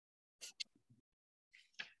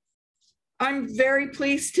I'm very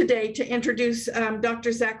pleased today to introduce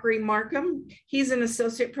Dr. Zachary Marcum. He's an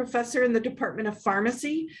associate professor in the Department of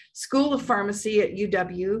Pharmacy, School of Pharmacy at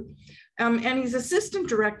UW, and he's assistant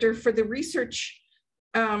director for the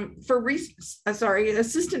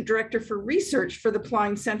assistant director for research for the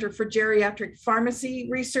Klein Center for Geriatric Pharmacy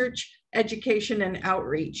Research, Education, and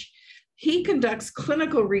Outreach. He conducts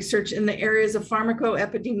clinical research in the areas of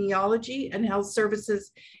pharmacoepidemiology and health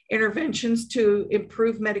services interventions to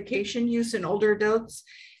improve medication use in older adults.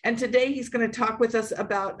 And today he's going to talk with us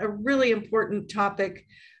about a really important topic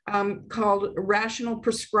called rational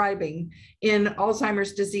prescribing in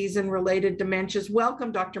Alzheimer's disease and related dementias.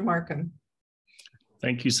 Welcome, Dr. Marcum.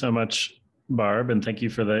 Thank you so much, Barb, and thank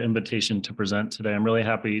you for the invitation to present today. I'm really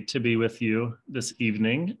happy to be with you this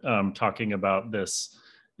evening talking about this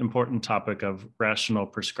important topic of rational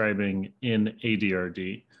prescribing in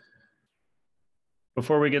ADRD.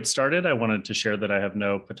 Before we get started, I wanted to share that I have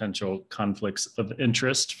no potential conflicts of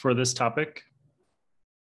interest for this topic.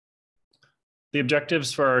 The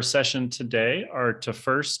objectives for our session today are to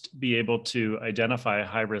first be able to identify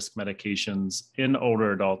high-risk medications in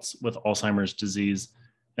older adults with Alzheimer's disease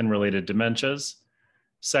and related dementias.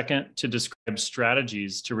 Second, to describe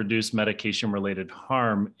strategies to reduce medication-related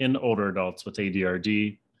harm in older adults with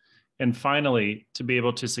ADRD. And finally, to be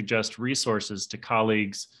able to suggest resources to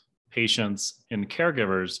colleagues, patients, and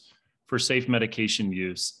caregivers for safe medication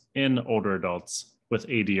use in older adults with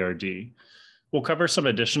ADRD. We'll cover some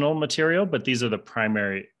additional material, but these are the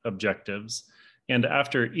primary objectives. And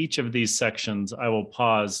after each of these sections, I will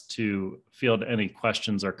pause to field any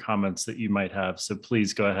questions or comments that you might have. So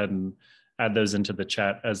please go ahead and add those into the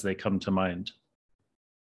chat as they come to mind.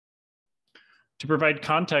 To provide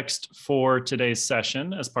context for today's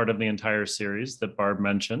session as part of the entire series that Barb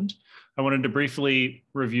mentioned, I wanted to briefly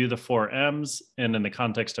review the 4 M's, and in the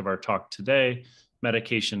context of our talk today,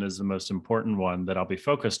 medication is the most important one that I'll be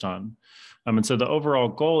focused on. And so the overall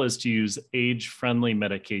goal is to use age-friendly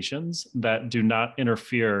medications that do not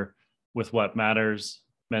interfere with what matters,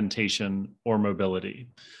 mentation, or mobility.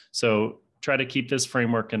 So try to keep this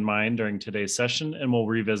framework in mind during today's session, and we'll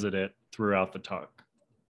revisit it throughout the talk.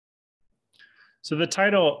 So the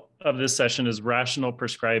title of this session is Rational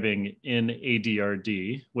Prescribing in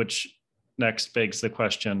ADRD, which next begs the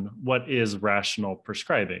question, what is rational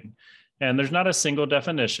prescribing? And there's not a single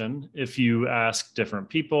definition. If you ask different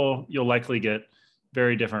people, you'll likely get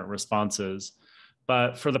very different responses.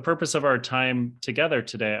 But for the purpose of our time together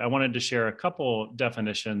today, I wanted to share a couple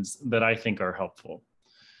definitions that I think are helpful.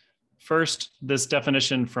 First, this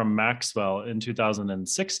definition from Maxwell in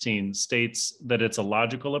 2016 states that it's a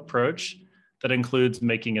logical approach that includes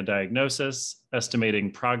making a diagnosis,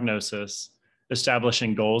 estimating prognosis,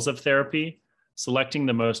 establishing goals of therapy, selecting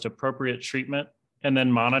the most appropriate treatment, and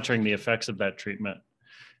then monitoring the effects of that treatment.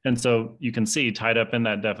 And so you can see tied up in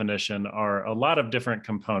that definition are a lot of different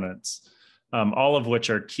components, all of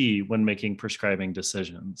which are key when making prescribing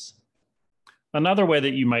decisions. Another way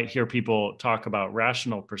that you might hear people talk about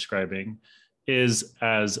rational prescribing is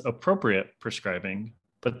as appropriate prescribing,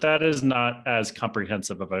 but that is not as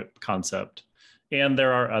comprehensive of a concept. And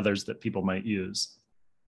there are others that people might use.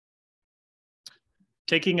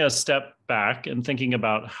 Taking a step back and thinking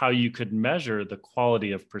about how you could measure the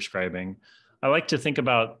quality of prescribing, I like to think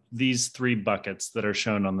about these 3 buckets that are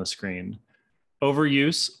shown on the screen.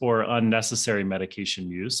 Overuse or unnecessary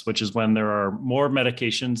medication use, which is when there are more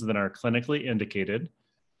medications than are clinically indicated.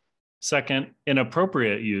 Second,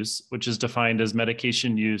 inappropriate use, which is defined as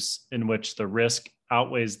medication use in which the risk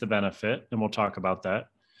outweighs the benefit, and we'll talk about that.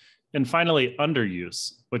 And finally,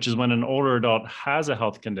 underuse, which is when an older adult has a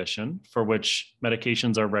health condition for which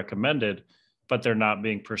medications are recommended, but they're not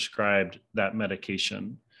being prescribed that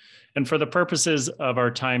medication. And for the purposes of our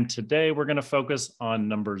time today, we're going to focus on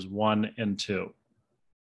numbers 1 and 2.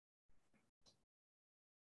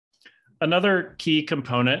 Another key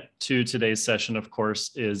component to today's session, of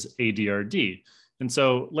course, is ADRD. And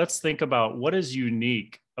so let's think about what is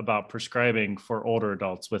unique about prescribing for older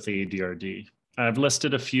adults with ADRD. I've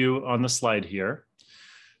listed a few on the slide here.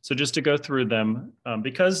 So just to go through them,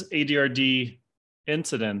 because ADRD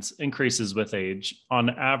incidence increases with age,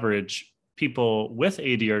 on average, people with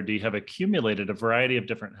ADRD have accumulated a variety of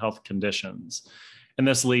different health conditions. And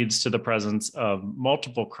this leads to the presence of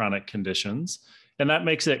multiple chronic conditions. And that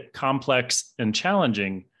makes it complex and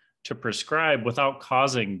challenging to prescribe without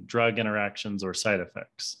causing drug interactions or side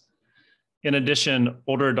effects. In addition,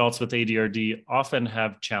 older adults with ADRD often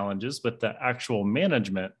have challenges with the actual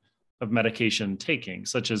management of medication taking,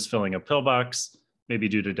 such as filling a pill box, maybe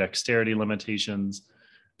due to dexterity limitations,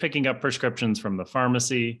 picking up prescriptions from the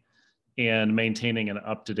pharmacy, and maintaining an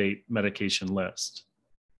up-to-date medication list.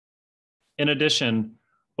 In addition,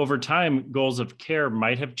 over time, goals of care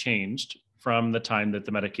might have changed from the time that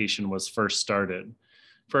the medication was first started.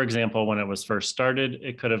 For example, when it was first started,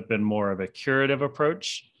 it could have been more of a curative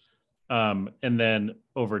approach. And then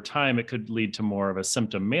over time, it could lead to more of a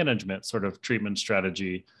symptom management sort of treatment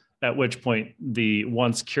strategy, at which point the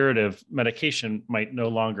once curative medication might no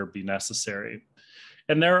longer be necessary.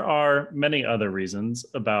 And there are many other reasons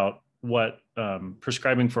about what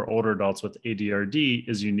prescribing for older adults with ADRD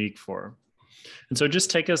is unique for. And so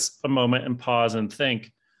just take us a moment and pause and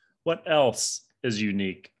think, what else is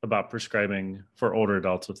unique about prescribing for older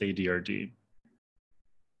adults with ADRD?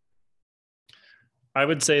 I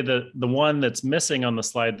would say that the one that's missing on the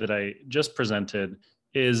slide that I just presented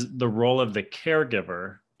is the role of the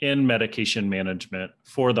caregiver in medication management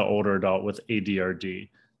for the older adult with ADRD.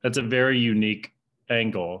 That's a very unique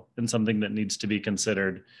angle and something that needs to be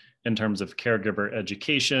considered in terms of caregiver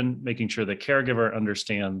education, making sure the caregiver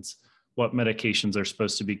understands what medications are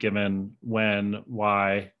supposed to be given, when,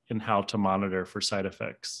 why, and how to monitor for side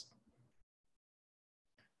effects.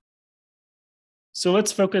 So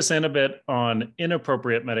let's focus in a bit on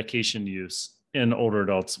inappropriate medication use in older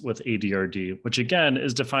adults with ADRD, which again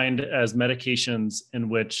is defined as medications in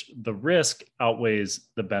which the risk outweighs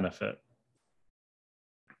the benefit.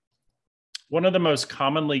 One of the most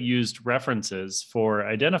commonly used references for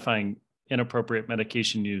identifying inappropriate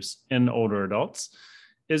medication use in older adults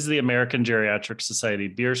is the American Geriatric Society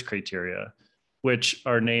Beers criteria, which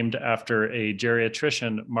are named after a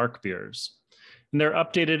geriatrician, Mark Beers. And they're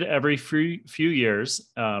updated every few years.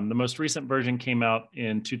 The most recent version came out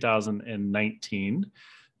in 2019.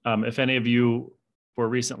 If any of you were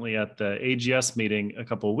recently at the AGS meeting a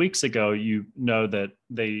couple of weeks ago, you know that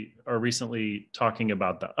they are recently talking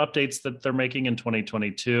about the updates that they're making in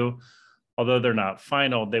 2022. Although they're not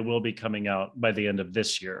final, they will be coming out by the end of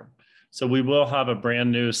this year. So we will have a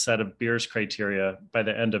brand new set of Beers criteria by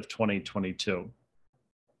the end of 2022.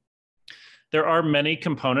 There are many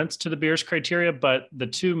components to the Beers criteria, but the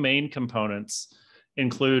two main components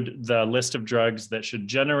include the list of drugs that should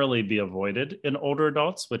generally be avoided in older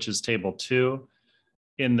adults, which is table 2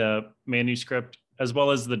 in the manuscript, as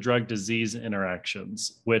well as the drug disease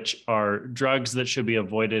interactions, which are drugs that should be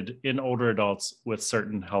avoided in older adults with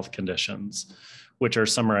certain health conditions, which are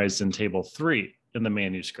summarized in table 3 in the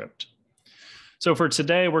manuscript. So for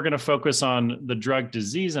today, we're going to focus on the drug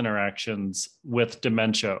disease interactions with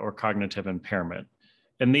dementia or cognitive impairment.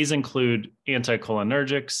 And these include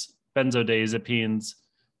anticholinergics, benzodiazepines,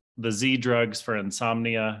 the Z drugs for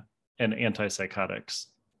insomnia, and antipsychotics.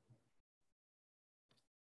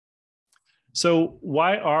 So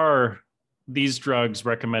why are these drugs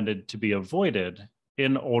recommended to be avoided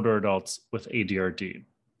in older adults with ADRD?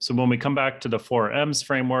 So when we come back to the 4Ms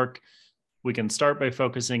framework, we can start by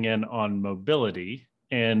focusing in on mobility.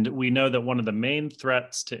 And we know that one of the main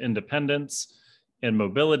threats to independence and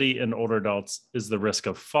mobility in older adults is the risk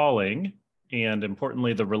of falling, and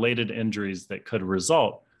importantly, the related injuries that could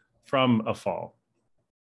result from a fall.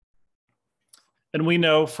 And we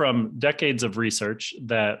know from decades of research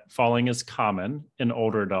that falling is common in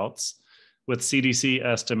older adults, with CDC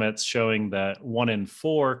estimates showing that 1 in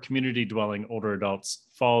 4 community dwelling older adults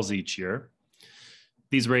falls each year.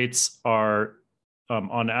 These rates are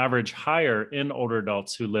on average higher in older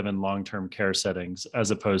adults who live in long-term care settings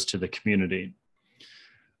as opposed to the community.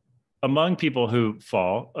 Among people who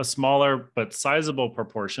fall, a smaller but sizable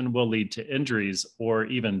proportion will lead to injuries or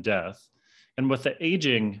even death. And with the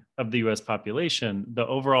aging of the US population, the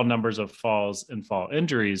overall numbers of falls and fall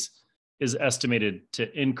injuries is estimated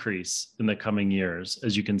to increase in the coming years,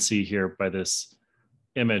 as you can see here by this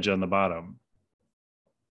image on the bottom.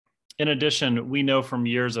 In addition, we know from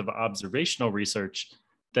years of observational research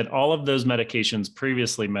that all of those medications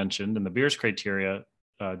previously mentioned in the Beers criteria,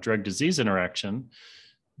 drug disease interaction,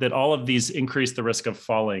 that all of these increase the risk of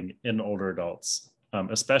falling in older adults,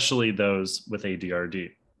 especially those with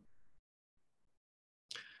ADRD.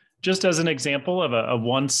 Just as an example of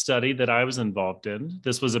one study that I was involved in,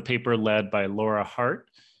 this was a paper led by Laura Hart,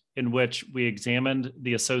 in which we examined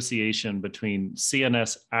the association between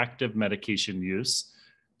CNS active medication use,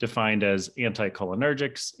 defined as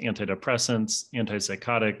anticholinergics, antidepressants,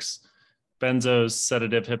 antipsychotics, benzos,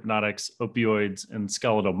 sedative hypnotics, opioids, and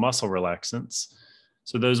skeletal muscle relaxants.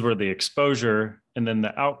 So those were the exposure, and then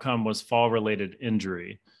the outcome was fall-related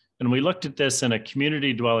injury. And we looked at this in a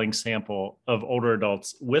community dwelling sample of older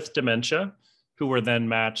adults with dementia, who were then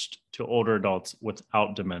matched to older adults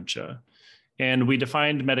without dementia. And we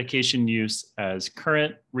defined medication use as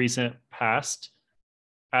current, recent, past,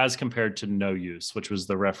 as compared to no use, which was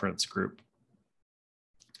the reference group.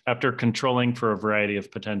 After controlling for a variety of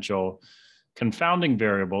potential confounding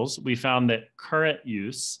variables, we found that current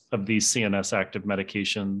use of these CNS active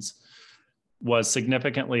medications was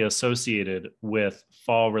significantly associated with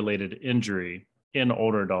fall-related injury in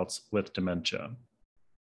older adults with dementia.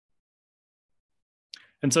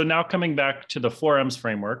 And so now coming back to the 4Ms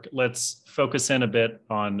framework, let's focus in a bit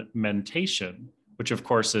on mentation, which of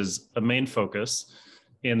course is a main focus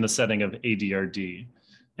in the setting of ADRD.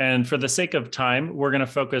 And for the sake of time, we're going to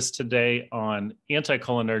focus today on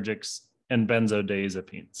anticholinergics and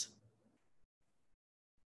benzodiazepines.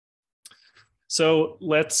 So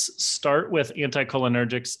let's start with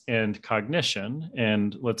anticholinergics and cognition.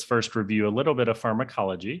 And let's first review a little bit of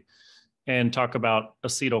pharmacology and talk about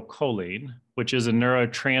acetylcholine, which is a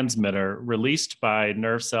neurotransmitter released by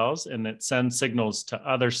nerve cells, and it sends signals to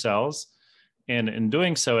other cells. And in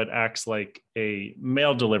doing so, it acts like a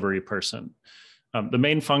mail delivery person. The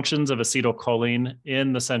main functions of acetylcholine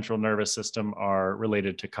in the central nervous system are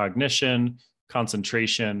related to cognition,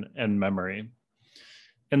 concentration, and memory.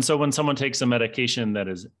 And so when someone takes a medication that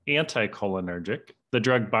is anticholinergic, the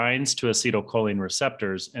drug binds to acetylcholine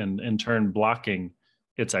receptors and in turn blocking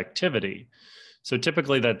its activity. So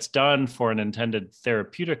typically that's done for an intended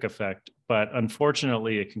therapeutic effect, but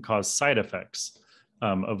unfortunately it can cause side effects,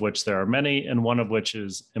 of which there are many, and one of which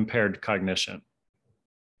is impaired cognition.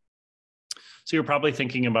 So you're probably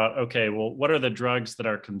thinking about, okay, well, what are the drugs that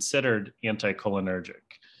are considered anticholinergic?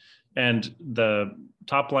 And the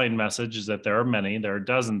top line message is that there are many, there are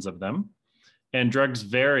dozens of them, and drugs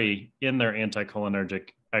vary in their anticholinergic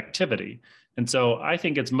activity. And so I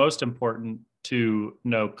think it's most important to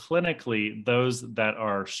know clinically those that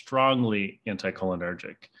are strongly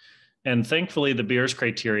anticholinergic. And thankfully, the Beers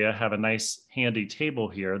criteria have a nice handy table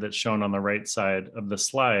here that's shown on the right side of the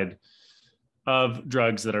slide of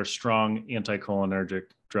drugs that are strong anticholinergic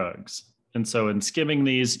drugs. And so in skimming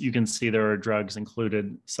these, you can see there are drugs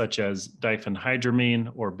included such as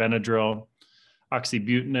diphenhydramine or Benadryl,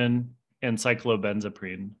 oxybutynin, and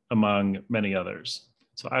cyclobenzaprine, among many others.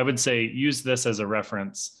 So I would say use this as a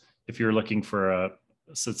reference if you're looking for a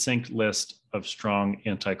succinct list of strong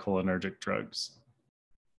anticholinergic drugs.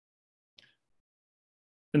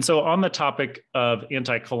 And so on the topic of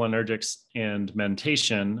anticholinergics and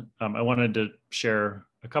mentation, I wanted to share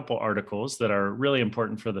a couple articles that are really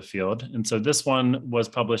important for the field. And so this one was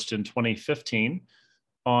published in 2015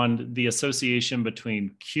 on the association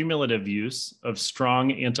between cumulative use of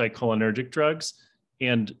strong anticholinergic drugs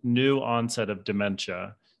and new onset of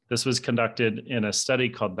dementia. This was conducted in a study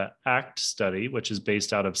called the ACT study, which is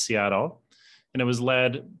based out of Seattle, and it was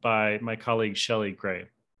led by my colleague, Shelley Gray.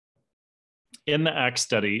 In the ACT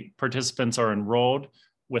study, participants are enrolled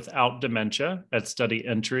without dementia at study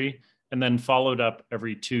entry and then followed up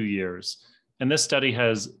every 2 years. And this study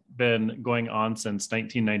has been going on since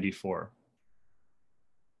 1994.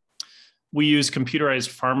 We use computerized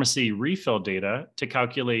pharmacy refill data to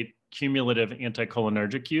calculate cumulative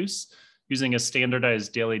anticholinergic use using a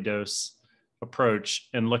standardized daily dose approach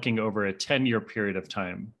and looking over a 10-year period of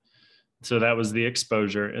time. So that was the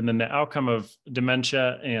exposure. And then the outcome of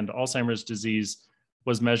dementia and Alzheimer's disease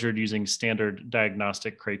was measured using standard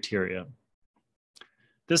diagnostic criteria.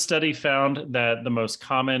 This study found that the most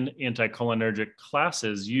common anticholinergic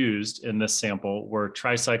classes used in this sample were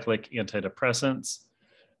tricyclic antidepressants,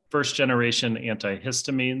 first-generation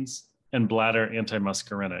antihistamines, and bladder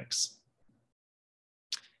antimuscarinics.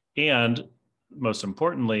 And most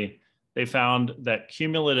importantly, they found that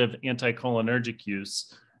cumulative anticholinergic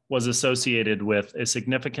use was associated with a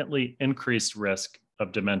significantly increased risk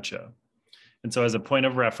of dementia. And so as a point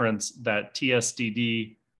of reference, that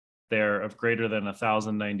TSDD there of greater than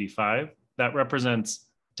 1,095, that represents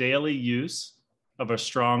daily use of a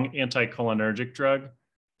strong anticholinergic drug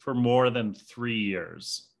for more than 3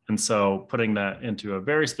 years. And so putting that into a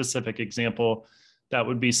very specific example, that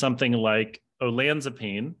would be something like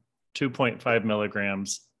olanzapine, 2.5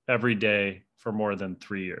 milligrams every day for more than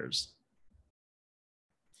 3 years.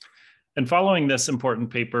 And following this important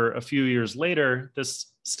paper, a few years later, this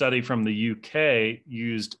study from the UK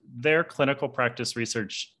used their clinical practice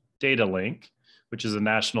research data link, which is a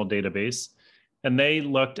national database, and they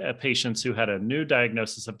looked at patients who had a new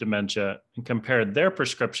diagnosis of dementia and compared their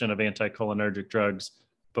prescription of anticholinergic drugs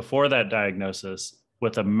before that diagnosis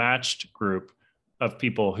with a matched group of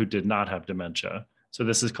people who did not have dementia. So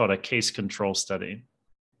this is called a case control study.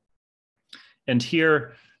 And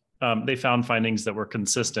here, they found findings that were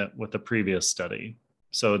consistent with the previous study.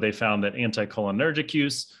 So they found that anticholinergic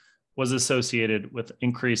use was associated with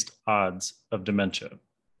increased odds of dementia.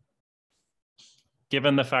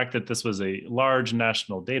 Given the fact that this was a large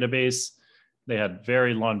national database, they had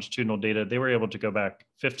very longitudinal data, they were able to go back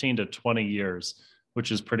 15 to 20 years,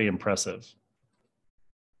 which is pretty impressive.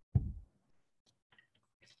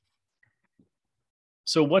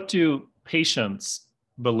 So what do patients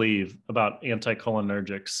believe about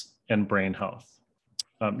anticholinergics and brain health?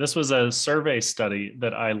 This was a survey study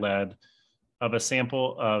that I led of a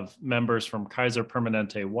sample of members from Kaiser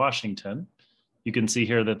Permanente, Washington. You can see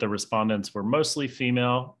here that the respondents were mostly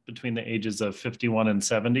female between the ages of 51 and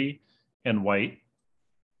 70 and white.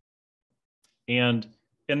 And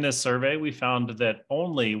in this survey, we found that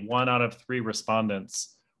only 1 out of 3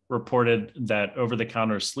 respondents reported that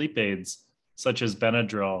over-the-counter sleep aids, such as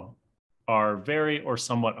Benadryl, are very or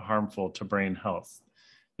somewhat harmful to brain health.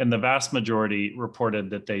 And the vast majority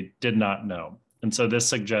reported that they did not know. And so this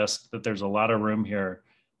suggests that there's a lot of room here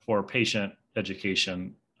for patient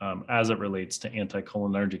education as it relates to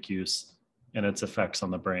anticholinergic use and its effects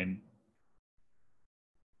on the brain.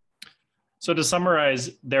 So to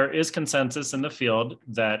summarize, there is consensus in the field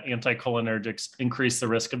that anticholinergics increase the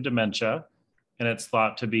risk of dementia, and it's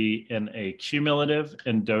thought to be in a cumulative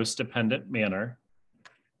and dose-dependent manner.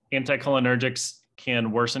 Anticholinergics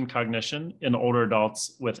can worsen cognition in older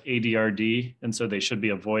adults with ADRD, and so they should be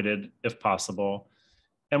avoided if possible.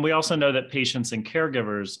 And we also know that patients and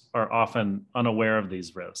caregivers are often unaware of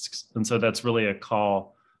these risks. And so that's really a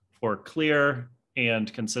call for clear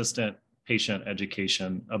and consistent patient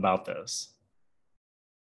education about this.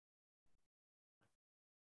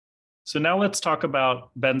 So now let's talk about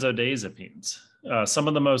benzodiazepines. Some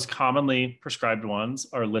of the most commonly prescribed ones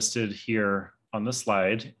are listed here on the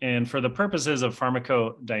slide. And for the purposes of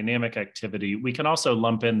pharmacodynamic activity, we can also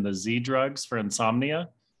lump in the Z drugs for insomnia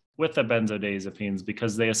with the benzodiazepines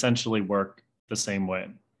because they essentially work the same way.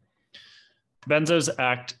 Benzos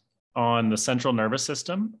act on the central nervous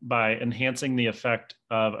system by enhancing the effect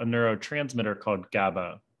of a neurotransmitter called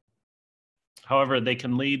GABA. However, they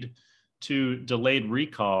can lead to delayed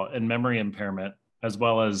recall and memory impairment, as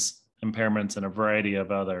well as impairments in a variety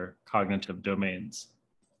of other cognitive domains.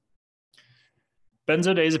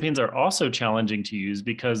 Benzodiazepines are also challenging to use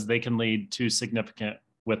because they can lead to significant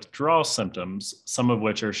withdrawal symptoms, some of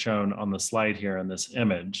which are shown on the slide here in this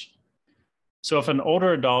image. So if an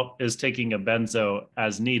older adult is taking a benzo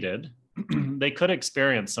as needed, they could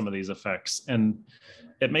experience some of these effects. And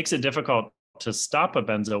it makes it difficult to stop a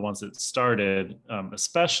benzo once it's started,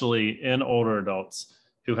 especially in older adults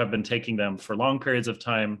who have been taking them for long periods of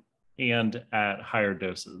time and at higher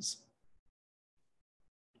doses.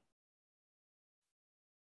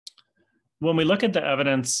 When we look at the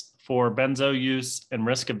evidence for benzo use and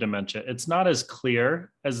risk of dementia, it's not as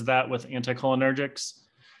clear as that with anticholinergics,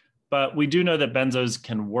 but we do know that benzos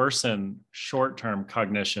can worsen short-term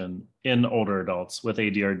cognition in older adults with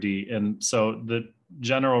ADRD. And so the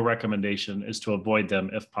general recommendation is to avoid them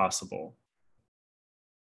if possible.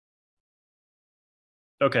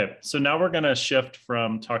 Okay, so now we're going to shift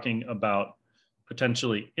from talking about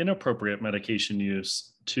potentially inappropriate medication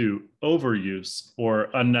use to overuse or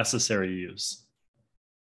unnecessary use.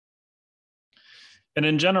 And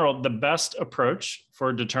in general, the best approach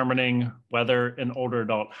for determining whether an older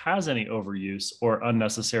adult has any overuse or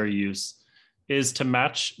unnecessary use is to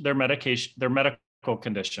match their medical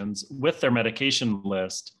conditions with their medication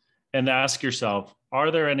list and ask yourself,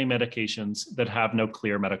 are there any medications that have no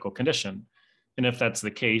clear medical condition? And if that's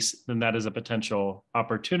the case, then that is a potential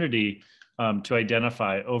opportunity to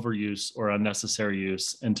identify overuse or unnecessary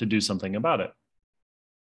use and to do something about it.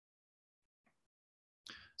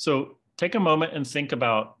 So take a moment and think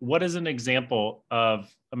about what is an example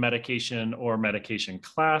of a medication or medication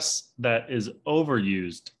class that is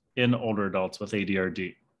overused in older adults with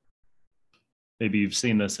ADRD. Maybe you've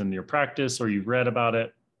seen this in your practice or you've read about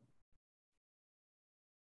it.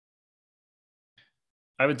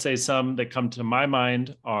 I would say some that come to my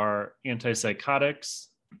mind are antipsychotics,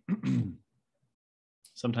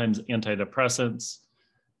 sometimes antidepressants.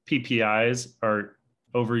 PPIs are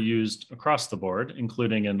overused across the board,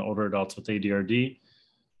 including in older adults with ADRD.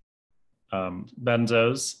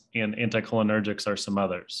 Benzos and anticholinergics are some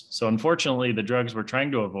others. So unfortunately, the drugs we're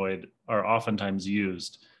trying to avoid are oftentimes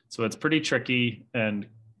used. So it's pretty tricky and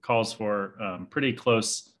calls for pretty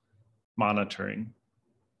close monitoring.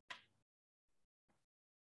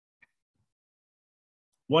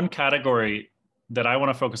 One category that I want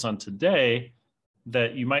to focus on today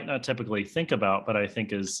that you might not typically think about, but I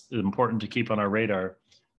think is important to keep on our radar,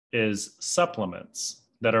 is supplements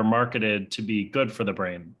that are marketed to be good for the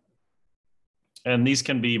brain. And these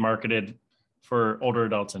can be marketed for older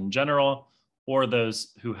adults in general or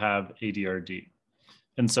those who have ADRD.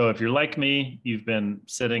 And so if you're like me, you've been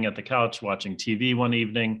sitting at the couch watching TV one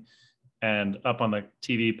evening, and up on the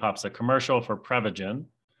TV pops a commercial for Prevagen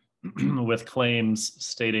with claims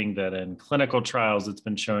stating that in clinical trials, it's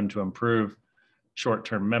been shown to improve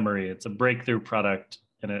short-term memory. It's a breakthrough product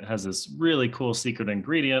and it has this really cool secret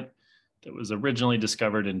ingredient that was originally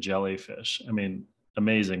discovered in jellyfish. I mean,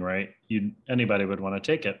 amazing, right? Anybody would want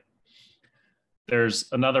to take it. There's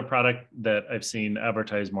another product that I've seen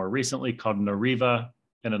advertised more recently called Nariva,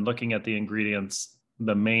 and in looking at the ingredients,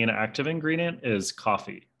 the main active ingredient is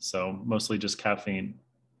coffee, so mostly just caffeine.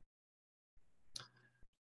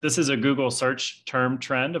 This is a Google search term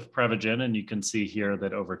trend of Prevagen, and you can see here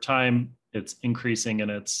that over time, it's increasing in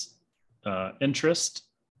its interest.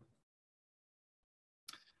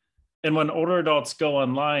 And when older adults go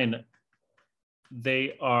online,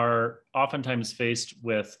 they are oftentimes faced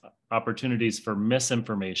with opportunities for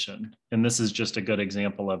misinformation. And this is just a good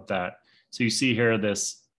example of that. So you see here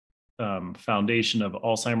this foundation of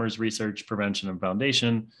Alzheimer's research, prevention, and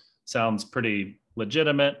foundation sounds pretty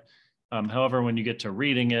legitimate. However, when you get to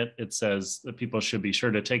reading it, it says that people should be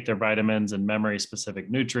sure to take their vitamins and memory-specific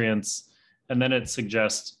nutrients. And then it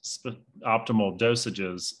suggests optimal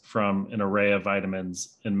dosages from an array of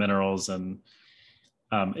vitamins and minerals. And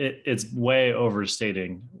it's way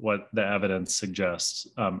overstating what the evidence suggests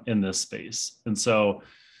in this space. And so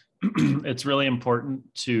it's really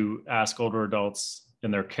important to ask older adults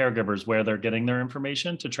and their caregivers where they're getting their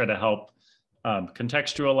information to try to help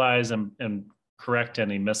contextualize and correct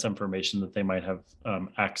any misinformation that they might have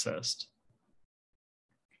accessed.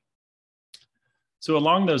 So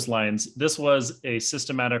along those lines, this was a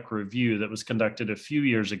systematic review that was conducted a few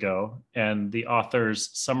years ago, and the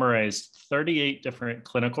authors summarized 38 different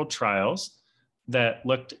clinical trials that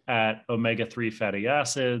looked at omega-3 fatty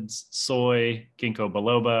acids, soy, ginkgo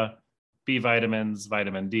biloba, B vitamins,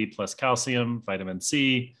 vitamin D plus calcium, vitamin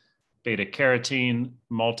C, beta carotene,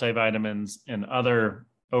 multivitamins, and other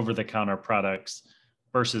over-the-counter products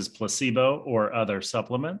versus placebo or other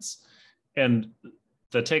supplements. And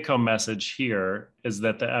the take-home message here is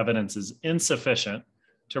that the evidence is insufficient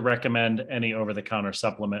to recommend any over-the-counter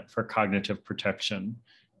supplement for cognitive protection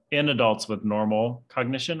in adults with normal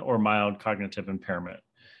cognition or mild cognitive impairment.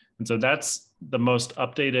 And so that's the most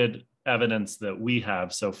updated evidence that we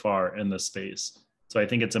have so far in this space. So I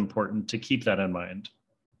think it's important to keep that in mind.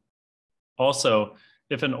 Also,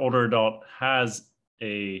 if an older adult has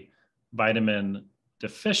a vitamin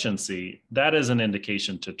deficiency, that is an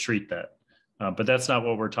indication to treat that. But that's not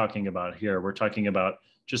what we're talking about here. We're talking about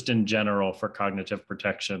just in general for cognitive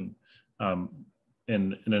protection. And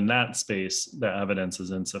in that space, the evidence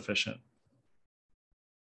is insufficient.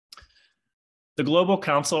 The Global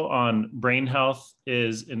Council on Brain Health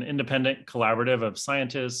is an independent collaborative of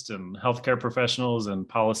scientists and healthcare professionals and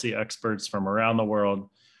policy experts from around the world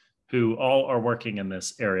who all are working in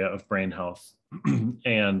this area of brain health.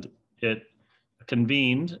 And it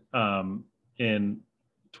convened in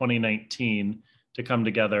 2019 to come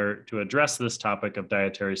together to address this topic of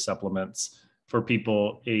dietary supplements for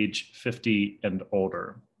people age 50 and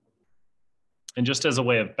older. And just as a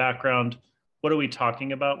way of background, what are we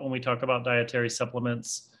talking about when we talk about dietary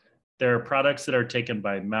supplements? There are products that are taken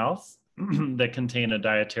by mouth that contain a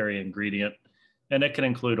dietary ingredient, and it can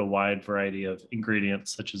include a wide variety of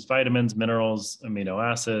ingredients such as vitamins, minerals, amino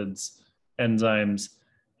acids, enzymes,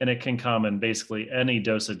 and it can come in basically any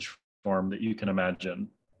dosage form that you can imagine.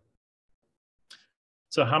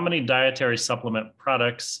 So how many dietary supplement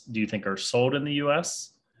products do you think are sold in the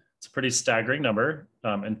US? It's a pretty staggering number.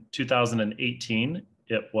 In 2018,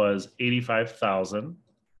 it was 85,000,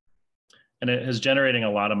 and it is generating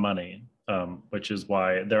a lot of money, which is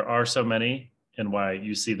why there are so many and why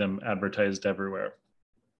you see them advertised everywhere.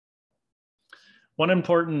 One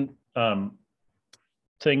important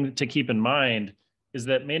thing to keep in mind is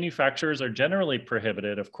that manufacturers are generally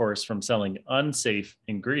prohibited, of course, from selling unsafe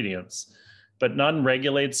ingredients, but none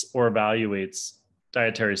regulates or evaluates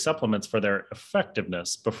dietary supplements for their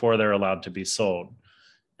effectiveness before they're allowed to be sold.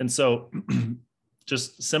 And so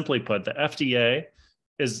just simply put, the FDA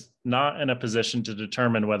is not in a position to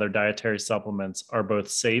determine whether dietary supplements are both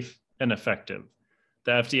safe and effective.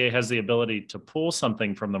 The FDA has the ability to pull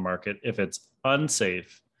something from the market if it's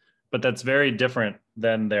unsafe, but that's very different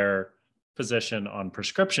than their position on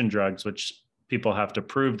prescription drugs, which people have to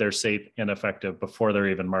prove they're safe and effective before they're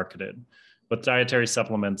even marketed. With dietary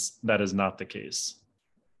supplements, that is not the case.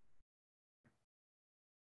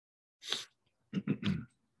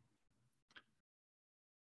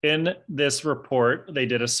 In this report, they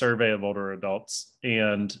did a survey of older adults,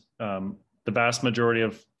 and the vast majority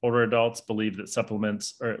of older adults believe that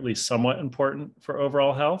supplements are at least somewhat important for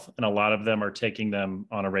overall health, and a lot of them are taking them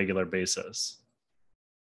on a regular basis.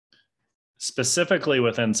 Specifically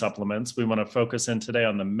within supplements, we want to focus in today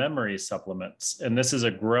on the memory supplements, and this is a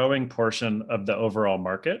growing portion of the overall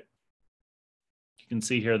market. You can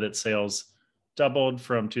see here that sales doubled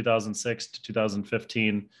from 2006 to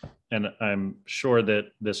 2015, and I'm sure that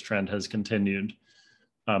this trend has continued.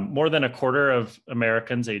 More than a quarter of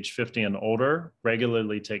Americans age 50 and older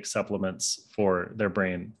regularly take supplements for their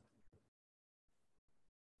brain.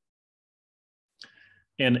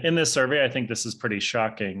 And in this survey, I think this is pretty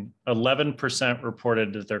shocking. 11%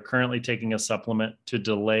 reported that they're currently taking a supplement to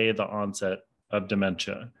delay the onset of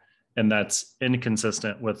dementia, and that's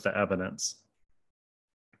inconsistent with the evidence.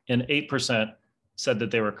 And 8% said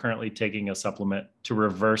that they were currently taking a supplement to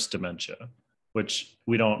reverse dementia, which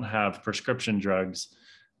we don't have prescription drugs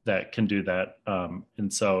that can do that.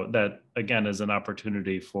 And so that, again, is an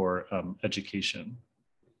opportunity for education.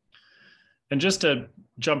 And just to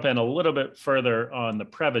jump in a little bit further on the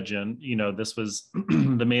Prevagen, this was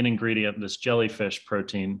the main ingredient, this jellyfish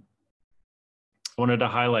protein. I wanted to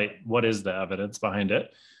highlight what is the evidence behind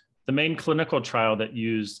it. The main clinical trial that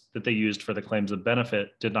they used for the claims of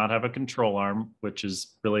benefit did not have a control arm, which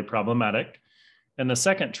is really problematic. And the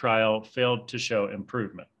second trial failed to show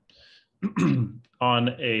improvement. On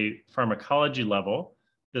a pharmacology level,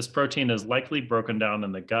 this protein is likely broken down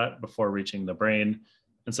in the gut before reaching the brain.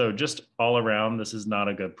 And so just all around, this is not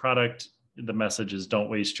a good product. The message is don't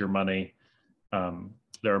waste your money.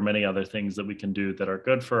 There are many other things that we can do that are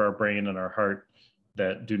good for our brain and our heart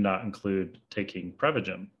that do not include taking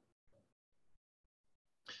Prevagen.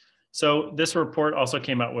 So this report also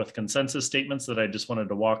came out with consensus statements that I just wanted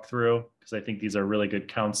to walk through because I think these are really good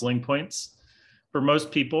counseling points. For most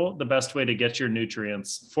people, the best way to get your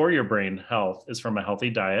nutrients for your brain health is from a healthy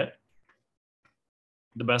diet.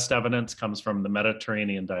 The best evidence comes from the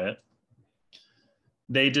Mediterranean diet.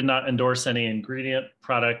 They did not endorse any ingredient,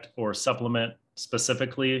 product, or supplement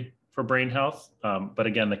specifically for brain health. But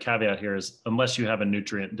again, the caveat here is unless you have a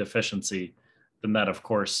nutrient deficiency, then that, of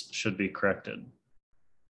course, should be corrected.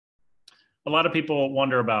 A lot of people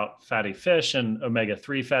wonder about fatty fish and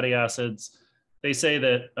omega-3 fatty acids. They say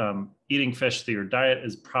that eating fish through your diet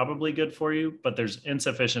is probably good for you, but there's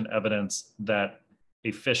insufficient evidence that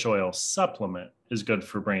a fish oil supplement is good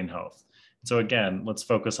for brain health. So again, let's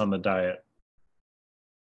focus on the diet.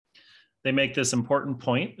 They make this important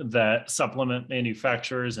point that supplement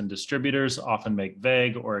manufacturers and distributors often make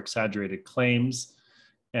vague or exaggerated claims.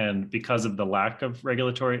 And because of the lack of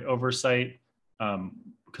regulatory oversight,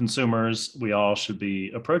 consumers, we all should be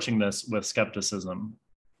approaching this with skepticism.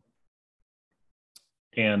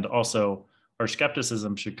 And also, our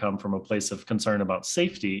skepticism should come from a place of concern about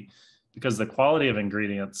safety, because the quality of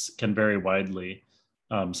ingredients can vary widely.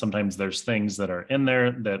 Sometimes there's things that are in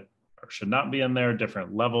there that should not be in there,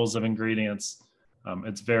 different levels of ingredients.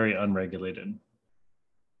 It's very unregulated.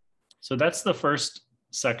 So that's the first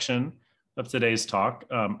section of today's talk.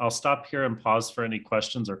 I'll stop here and pause for any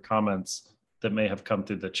questions or comments that may have come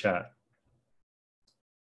through the chat.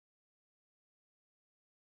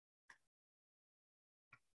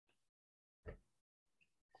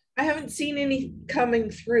 I haven't seen any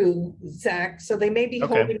coming through, Zach, so they may be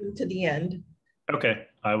holding them to the end. Okay,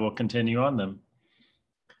 I will continue on them.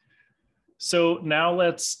 So now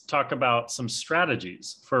let's talk about some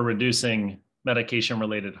strategies for reducing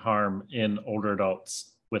medication-related harm in older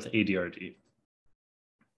adults with ADRD.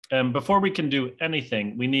 And before we can do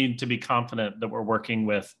anything, we need to be confident that we're working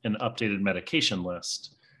with an updated medication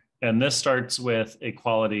list. And this starts with a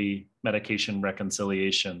quality medication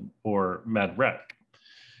reconciliation, or MedRec.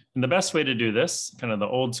 And the best way to do this, kind of the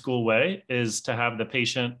old school way, is to have the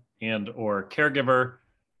patient and or caregiver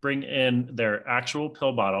bring in their actual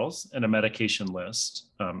pill bottles and a medication list.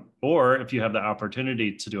 Or if you have the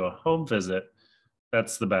opportunity to do a home visit,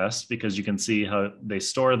 that's the best, because you can see how they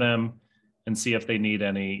store them and see if they need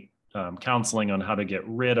any counseling on how to get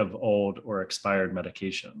rid of old or expired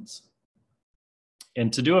medications.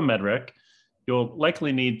 And to do a MedRec, you'll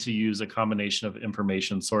likely need to use a combination of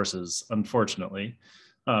information sources, unfortunately.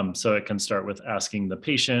 So it can start with asking the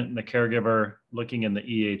patient and the caregiver, looking in the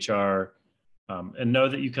EHR, and know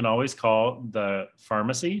that you can always call the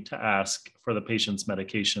pharmacy to ask for the patient's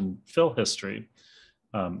medication fill history.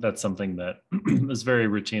 That's something that is very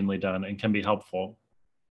routinely done and can be helpful.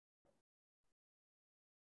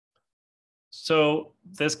 So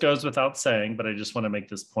this goes without saying, but I just want to make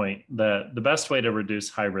this point that the best way to reduce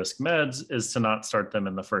high-risk meds is to not start them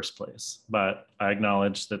in the first place. But I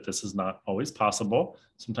acknowledge that this is not always possible.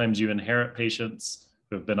 Sometimes you inherit patients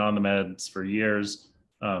who have been on the meds for years,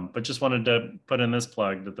 but just wanted to put in this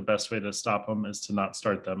plug that the best way to stop them is to not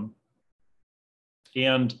start them.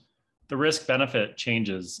 And the risk-benefit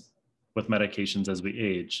changes with medications as we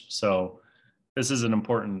age. So this is an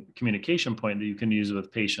important communication point that you can use with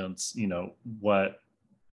patients. You know, what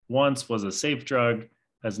once was a safe drug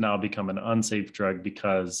has now become an unsafe drug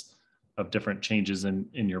because of different changes in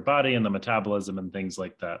your body and the metabolism and things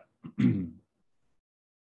like that.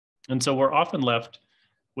 And so we're often left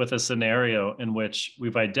with a scenario in which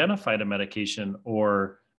we've identified a medication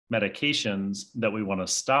or medications that we want to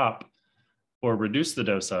stop or reduce the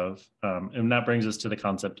dose of. And that brings us to the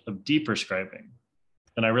concept of deprescribing.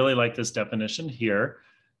 And I really like this definition here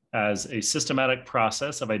as a systematic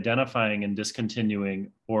process of identifying and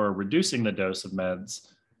discontinuing or reducing the dose of meds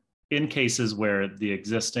in cases where the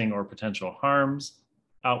existing or potential harms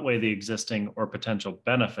outweigh the existing or potential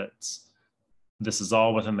benefits. This is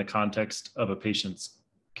all within the context of a patient's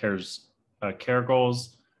care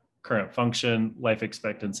goals, current function, life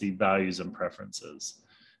expectancy, values, and preferences.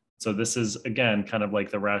 So this is, again, kind of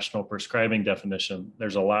like the rational prescribing definition.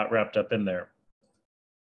 There's a lot wrapped up in there.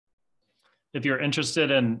 If you're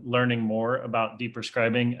interested in learning more about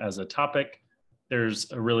deprescribing as a topic,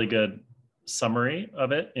 there's a really good summary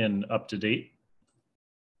of it in Up to Date.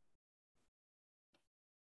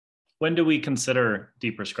 When do we consider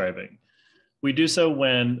deprescribing? We do so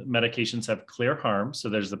when medications have clear harm, so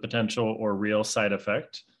there's the potential or real side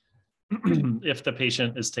effect. If the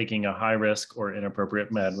patient is taking a high risk or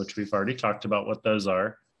inappropriate med, which we've already talked about what those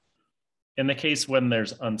are. In the case when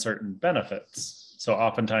there's uncertain benefits, so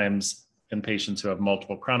oftentimes in patients who have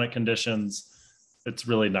multiple chronic conditions, it's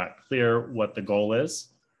really not clear what the goal is,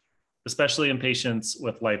 especially in patients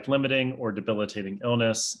with life-limiting or debilitating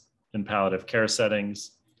illness in palliative care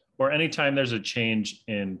settings, or anytime there's a change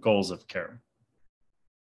in goals of care.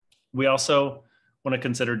 We also want to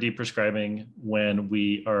consider deprescribing when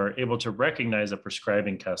we are able to recognize a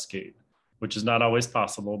prescribing cascade, which is not always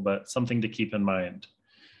possible, but something to keep in mind.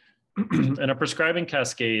 And a prescribing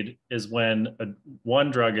cascade is when one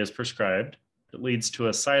drug is prescribed, it leads to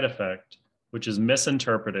a side effect, which is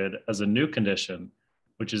misinterpreted as a new condition,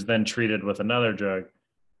 which is then treated with another drug,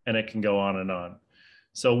 and it can go on and on.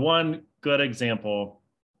 So one good example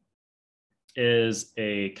is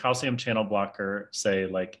a calcium channel blocker, say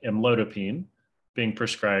like amlodipine, being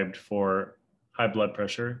prescribed for high blood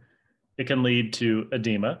pressure. It can lead to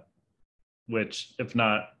edema, which, if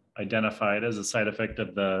not identified as a side effect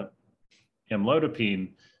of the amlodipine,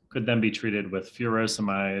 could then be treated with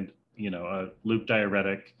furosemide, a loop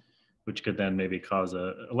diuretic, which could then maybe cause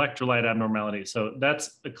an electrolyte abnormality. So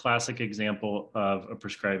that's a classic example of a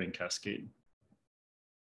prescribing cascade.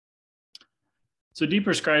 So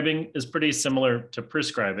deprescribing is pretty similar to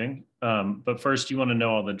prescribing, but first you want to know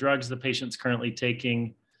all the drugs the patient's currently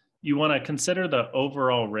taking. You want to consider the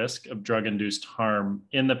overall risk of drug-induced harm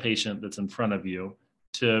in the patient that's in front of you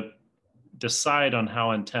to decide on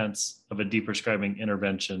how intense of a deprescribing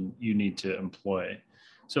intervention you need to employ.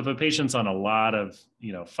 So if a patient's on a lot of,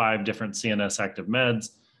 5 different CNS active meds,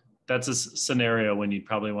 that's a scenario when you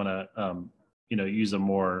probably want to, use a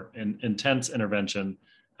more intense intervention,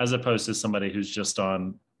 as opposed to somebody who's just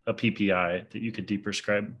on a PPI that you could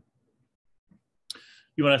deprescribe.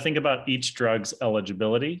 You want to think about each drug's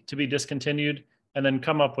eligibility to be discontinued and then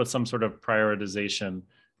come up with some sort of prioritization,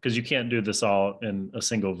 because you can't do this all in a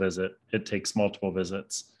single visit. It takes multiple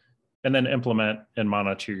visits. And then implement and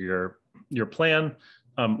monitor your plan,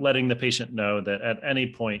 letting the patient know that at any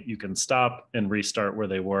point you can stop and restart where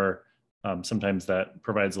they were. Sometimes that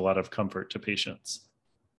provides a lot of comfort to patients.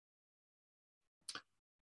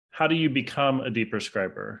 How do you become a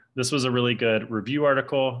deprescriber? This was a really good review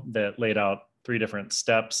article that laid out 3 different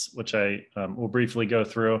steps, which I will briefly go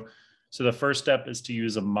through. So the first step is to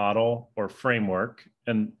use a model or framework,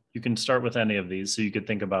 and you can start with any of these. So you could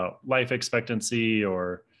think about life expectancy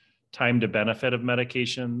or time to benefit of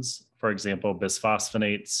medications. For example,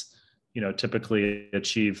 bisphosphonates, typically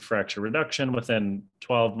achieve fracture reduction within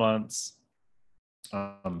 12 months.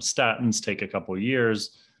 Statins take a couple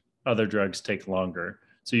years. Other drugs take longer.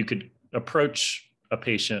 So you could approach a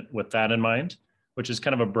patient with that in mind, which is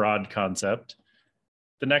kind of a broad concept.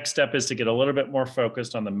 The next step is to get a little bit more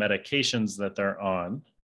focused on the medications that they're on.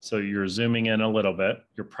 So you're zooming in a little bit,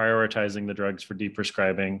 you're prioritizing the drugs for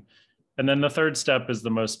deprescribing. And then the third step is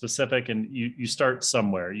the most specific, and you start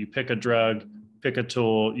somewhere. You pick a drug, pick a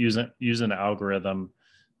tool, use an algorithm,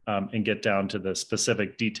 and get down to the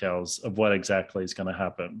specific details of what exactly is going to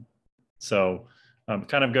happen. So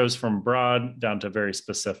kind of goes from broad down to very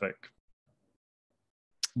specific.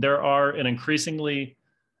 There's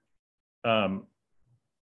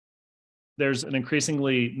an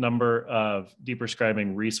increasingly number of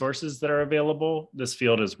deprescribing resources that are available. This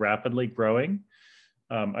field is rapidly growing.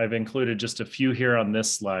 I've included just a few here on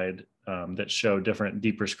this slide that show different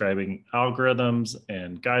deprescribing algorithms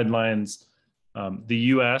and guidelines. The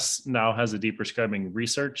US now has a deprescribing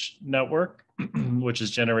research network, which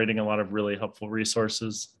is generating a lot of really helpful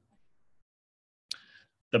resources.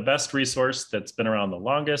 The best resource that's been around the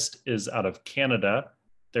longest is out of Canada.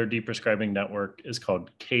 Their deprescribing network is called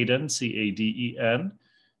CADEN, C-A-D-E-N.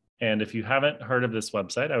 And if you haven't heard of this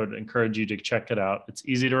website, I would encourage you to check it out. It's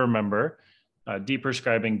easy to remember,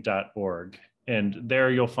 deprescribing.org. And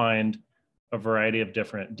there you'll find a variety of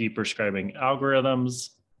different deprescribing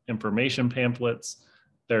algorithms, information pamphlets.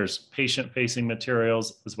 There's patient-facing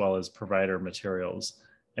materials as well as provider materials,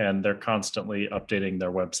 and they're constantly updating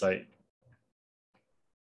their website.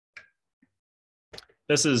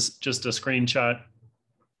 This is just a screenshot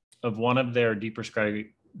of one of their deprescribing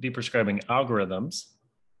algorithms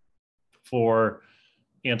for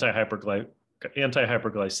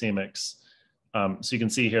anti-hyperglycemics. So you can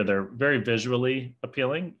see here, they're very visually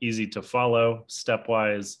appealing, easy to follow,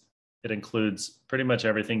 stepwise. It includes pretty much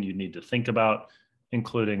everything you need to think about,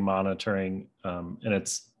 including monitoring, and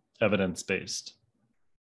it's evidence-based.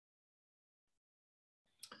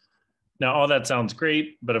 Now, all that sounds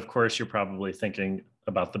great, but of course, you're probably thinking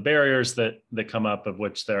about the barriers that come up, of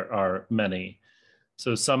which there are many.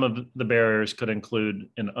 So some of the barriers could include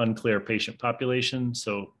an unclear patient population.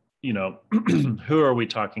 So, who are we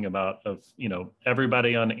talking about? Of,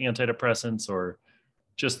 everybody on antidepressants, or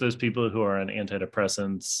just those people who are on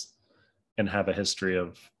antidepressants and have a history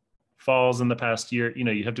of falls in the past year?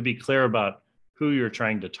 You have to be clear about who you're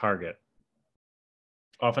trying to target.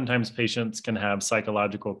 Oftentimes patients can have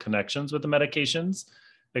psychological connections with the medications.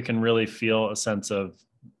 It can really feel a sense of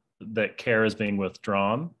that care is being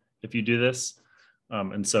withdrawn if you do this.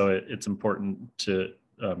 And so it's important to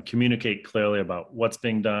communicate clearly about what's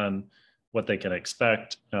being done, what they can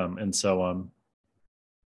expect, and so on.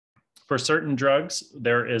 For certain drugs,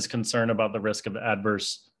 there is concern about the risk of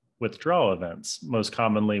adverse withdrawal events, most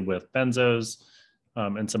commonly with benzos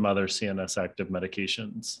and some other CNS active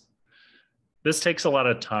medications. This takes a lot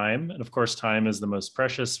of time, and of course, time is the most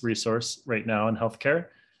precious resource right now in healthcare.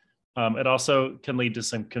 It also can lead to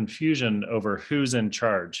some confusion over who's in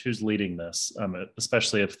charge, who's leading this,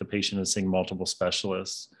 especially if the patient is seeing multiple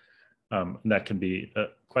specialists. And that can be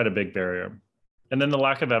quite a big barrier. And then the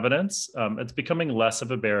lack of evidence, it's becoming less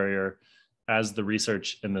of a barrier as the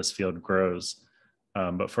research in this field grows.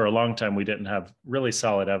 But for a long time, we didn't have really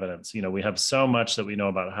solid evidence. We have so much that we know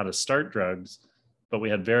about how to start drugs, but we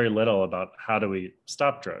had very little about how do we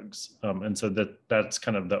stop drugs. And so that's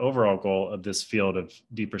kind of the overall goal of this field of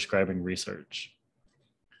deprescribing research.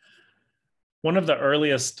 One of the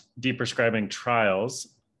earliest deprescribing trials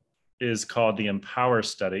is called the Empower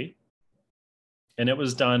study. And it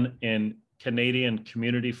was done in Canadian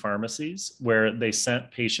community pharmacies, where they sent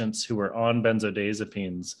patients who were on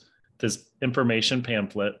benzodiazepines this information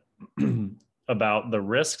pamphlet about the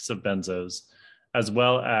risks of benzos, as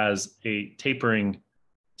well as a tapering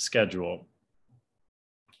schedule.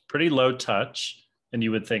 Pretty low touch. And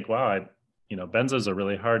you would think, wow, benzos are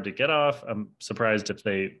really hard to get off. I'm surprised if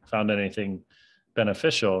they found anything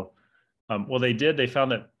beneficial. Well, they did. They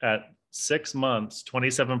found that at 6 months,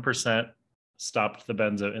 27% stopped the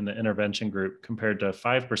benzo in the intervention group compared to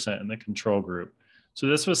 5% in the control group. So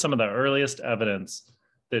this was some of the earliest evidence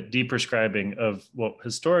that deprescribing of what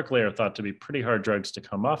historically are thought to be pretty hard drugs to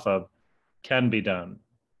come off of can be done.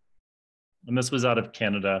 And this was out of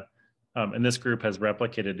Canada. And this group has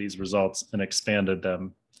replicated these results and expanded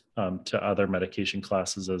them to other medication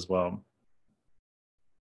classes as well.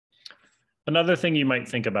 Another thing you might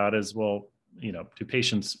think about is, well, do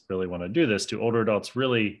patients really want to do this? Do older adults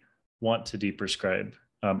really want to deprescribe?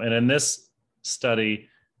 And in this study,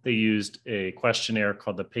 they used a questionnaire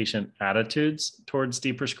called the Patient Attitudes Towards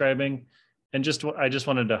Deprescribing. And I just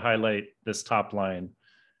wanted to highlight this top line.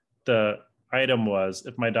 The item was,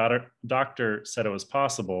 if my doctor said it was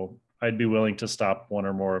possible, I'd be willing to stop one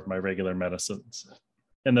or more of my regular medicines.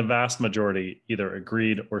 And the vast majority either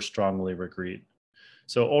agreed or strongly agreed.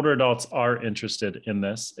 So older adults are interested in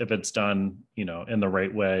this if it's done, in the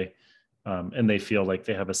right way, and they feel like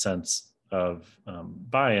they have a sense of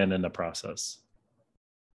buy-in in the process.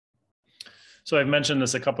 So I've mentioned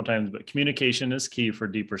this a couple of times, but communication is key for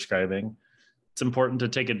deprescribing. It's important to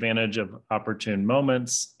take advantage of opportune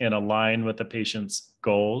moments and align with the patient's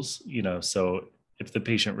goals. So if the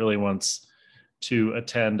patient really wants to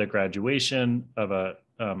attend a graduation of a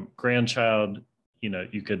grandchild,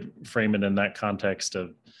 you could frame it in that context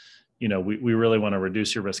of, we really want to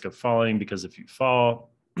reduce your risk of falling, because if you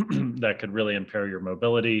fall, that could really impair your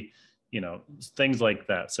mobility, things like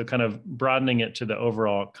that. So kind of broadening it to the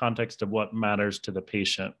overall context of what matters to the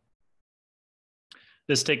patient.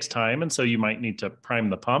 This takes time, and so you might need to prime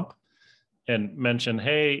the pump and mention,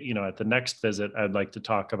 hey, at the next visit, I'd like to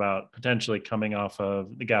talk about potentially coming off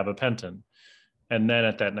of the gabapentin. And then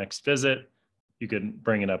at that next visit, you can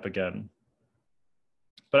bring it up again.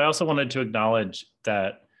 But I also wanted to acknowledge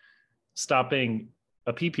that stopping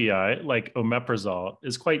a PPI like omeprazole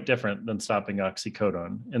is quite different than stopping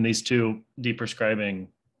oxycodone. And these two deprescribing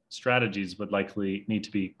strategies would likely need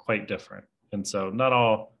to be quite different. And so not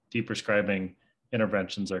all deprescribing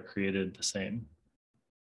interventions are created the same.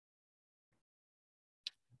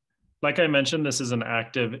 Like I mentioned, this is an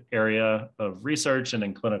active area of research and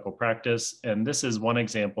in clinical practice. And this is one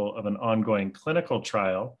example of an ongoing clinical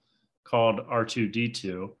trial called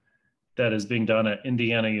R2D2 that is being done at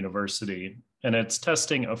Indiana University. And it's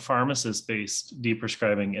testing a pharmacist-based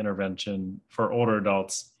deprescribing intervention for older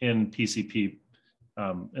adults in PCP,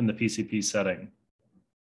 in the PCP setting.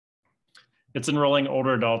 It's enrolling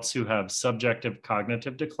older adults who have subjective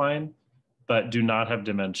cognitive decline, but do not have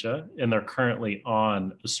dementia, and they're currently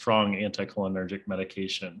on a strong anticholinergic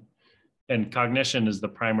medication. And cognition is the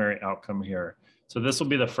primary outcome here. So this will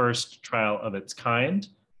be the first trial of its kind,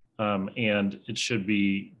 and it should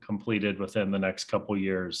be completed within the next couple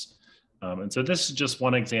years. And so this is just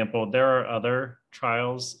one example. There are other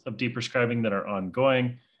trials of deprescribing that are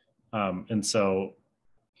ongoing. And so,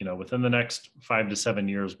 within the next 5 to 7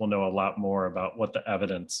 years, we'll know a lot more about what the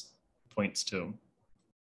evidence points to.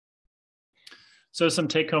 So some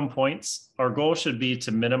take-home points. Our goal should be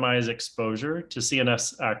to minimize exposure to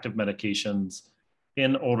CNS active medications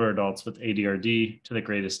in older adults with ADRD to the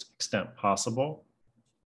greatest extent possible.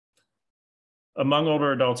 Among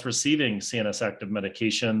older adults receiving CNS active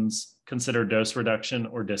medications, consider dose reduction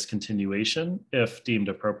or discontinuation if deemed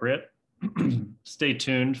appropriate. Stay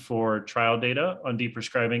tuned for trial data on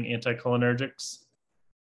deprescribing anticholinergics,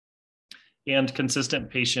 and consistent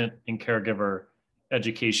patient and caregiver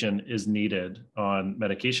education is needed on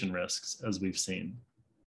medication risks, as we've seen.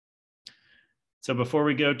 So before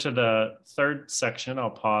we go to the third section,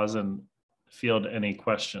 I'll pause and field any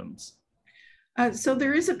questions. So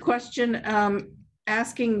there is a question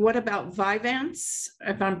asking, what about Vyvanse,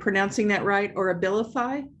 if I'm pronouncing that right, or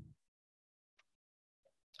Abilify?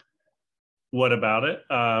 What about it?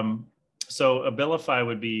 So Abilify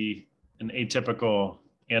would be an atypical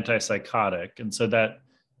antipsychotic. And so that,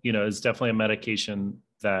 is definitely a medication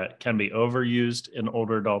that can be overused in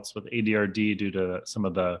older adults with ADRD due to some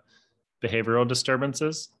of the behavioral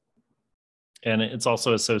disturbances. And it's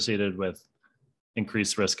also associated with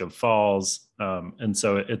increased risk of falls. And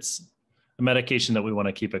so it's a medication that we want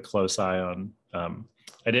to keep a close eye on.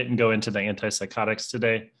 I didn't go into the antipsychotics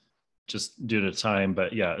today just due to time,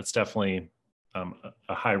 but yeah, it's definitely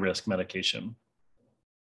a high risk medication.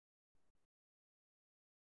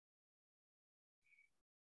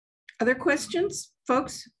 Other questions,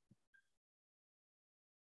 folks?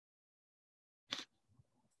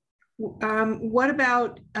 What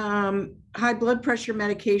about high blood pressure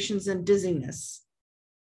medications and dizziness?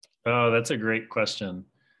 Oh, that's a great question.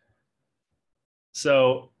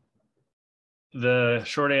 So the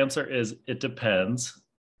short answer is it depends.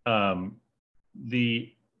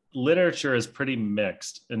 The literature is pretty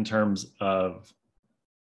mixed in terms of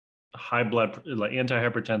like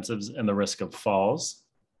antihypertensives and the risk of falls.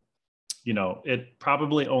 It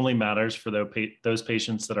probably only matters for those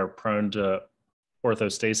patients that are prone to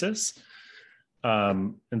orthostasis.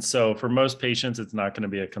 And so for most patients, it's not going to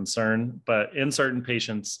be a concern, but in certain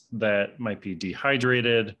patients that might be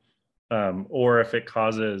dehydrated, or if it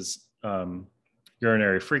causes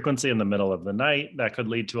urinary frequency in the middle of the night, that could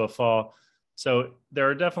lead to a fall. So there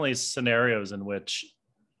are definitely scenarios in which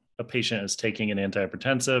a patient is taking an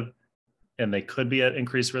antihypertensive and they could be at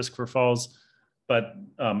increased risk for falls. But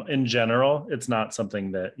in general, it's not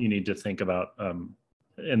something that you need to think about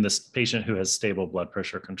in this patient who has stable blood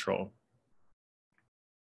pressure control.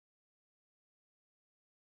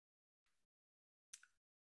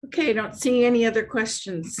 Okay, I don't see any other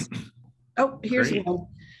questions. Oh, here's Great.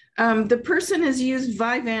 one. The person has used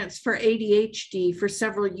Vyvanse for ADHD for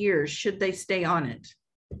several years. Should they stay on it?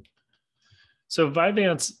 So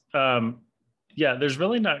Vyvanse, there's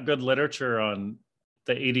really not good literature on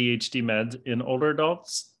the ADHD meds in older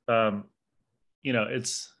adults.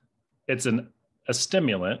 It's a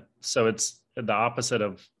stimulant, so it's the opposite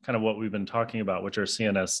of kind of what we've been talking about, which are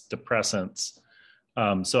CNS depressants.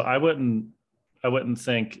 So I wouldn't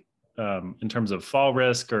think in terms of fall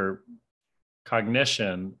risk or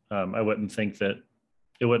cognition, I wouldn't think that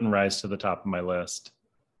it wouldn't rise to the top of my list.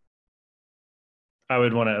 I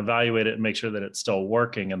would want to evaluate it and make sure that it's still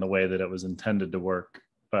working in the way that it was intended to work,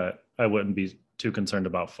 but I wouldn't be too concerned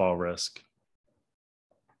about fall risk.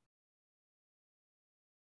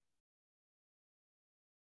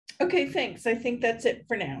 Okay, thanks. I think that's it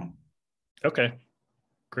for now. Okay,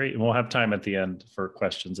 great. And we'll have time at the end for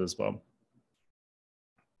questions as well.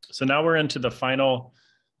 So now we're into the final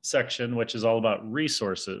section, which is all about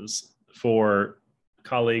resources for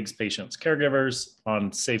colleagues, patients, caregivers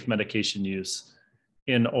on safe medication use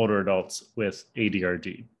in older adults with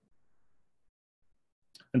ADRD.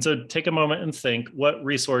 And so take a moment and think, what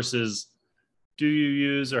resources do you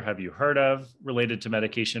use or have you heard of related to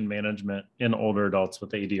medication management in older adults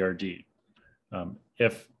with ADRD?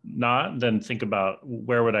 If not, then think about,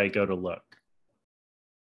 where would I go to look?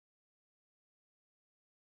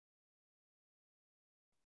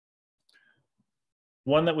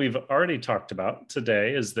 One that we've already talked about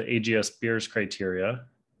today is the AGS Beers criteria.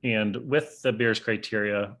 And with the Beers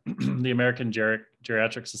criteria, the American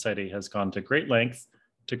Geriatric Society has gone to great length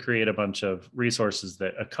to create a bunch of resources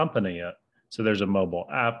that accompany it. So there's a mobile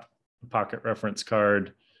app, a pocket reference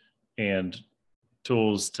card, and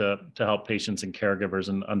tools to help patients and caregivers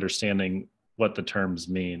in understanding what the terms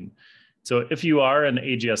mean. So if you are an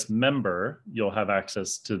AGS member, you'll have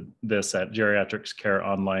access to this at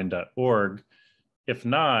geriatricscareonline.org. If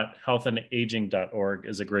not, healthandaging.org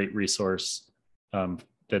is a great resource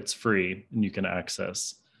that's free and you can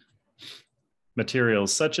access.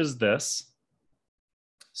 Materials such as this.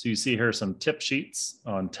 So you see here some tip sheets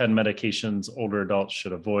on 10 medications older adults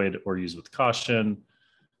should avoid or use with caution,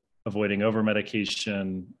 avoiding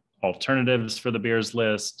over-medication, alternatives for the Beers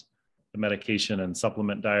list, the medication and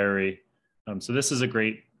supplement diary. So this is a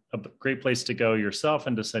great place to go yourself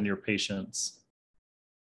and to send your patients.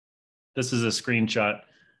 This is a screenshot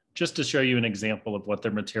just to show you an example of what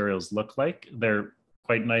their materials look like. They're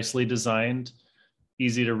quite nicely designed,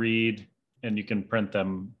 easy to read, and you can print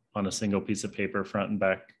them on a single piece of paper, front and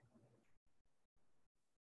back.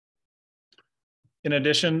 In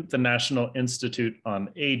addition, the National Institute on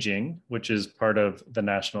Aging, which is part of the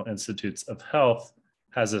National Institutes of Health,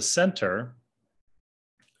 has a center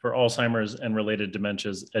for Alzheimer's and related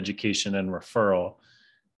dementias education and referral.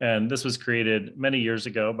 And this was created many years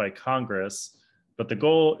ago by Congress, but the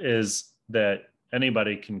goal is that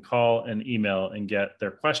anybody can call and email and get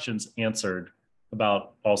their questions answered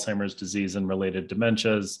about Alzheimer's disease and related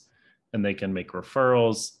dementias, and they can make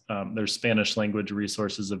referrals. There's Spanish language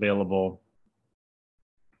resources available.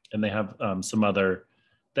 And they have the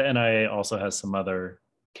NIA also has some other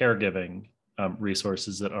caregiving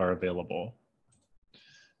resources that are available.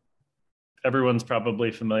 Everyone's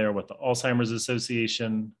probably familiar with the Alzheimer's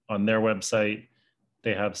Association. On their website,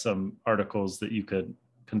 they have some articles that you could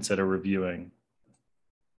consider reviewing.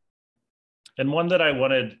 And one that I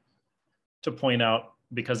wanted to point out,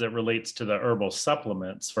 because it relates to the herbal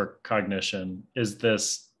supplements for cognition, is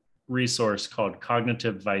this resource called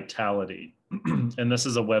Cognitive Vitality. And this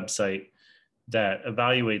is a website that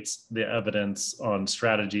evaluates the evidence on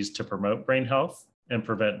strategies to promote brain health and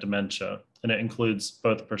prevent dementia. And it includes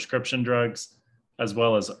both prescription drugs as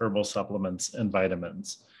well as herbal supplements and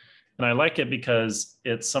vitamins. And I like it because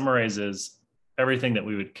it summarizes everything that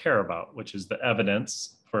we would care about, which is the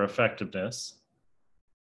evidence for effectiveness,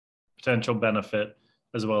 potential benefit,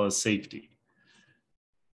 as well as safety.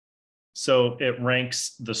 So it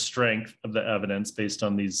ranks the strength of the evidence based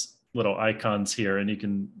on these little icons here, and you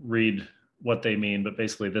can read what they mean, but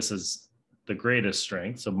basically this is the greatest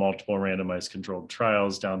strength, so multiple randomized controlled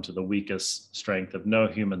trials down to the weakest strength of no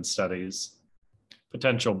human studies.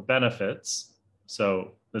 Potential benefits,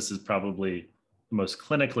 so this is probably the most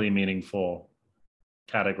clinically meaningful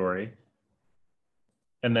category.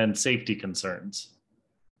 And then safety concerns.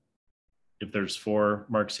 If there's 4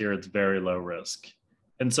 marks here, it's very low risk.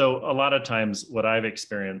 And so a lot of times what I've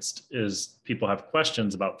experienced is people have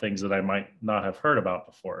questions about things that I might not have heard about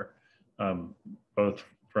before, both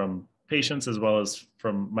from patients as well as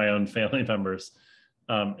from my own family members.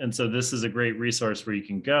 And so this is a great resource where you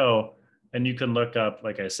can go and you can look up,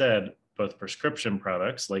 like I said, both prescription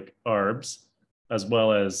products like ARBs, as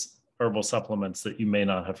well as herbal supplements that you may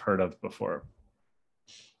not have heard of before.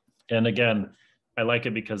 And again, I like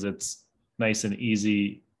it because it's nice and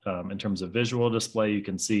easy in terms of visual display. You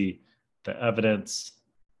can see the evidence,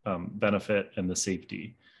 benefit, and the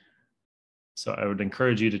safety. So I would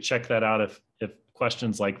encourage you to check that out if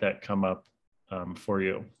questions like that come up for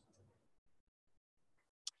you.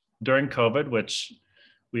 During COVID, which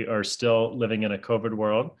we are still living in a COVID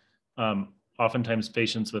world, oftentimes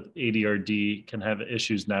patients with ADRD can have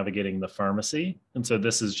issues navigating the pharmacy. And so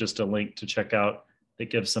this is just a link to check out that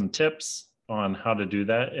gives some tips on how to do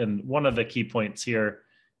that. And one of the key points here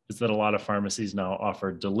is that a lot of pharmacies now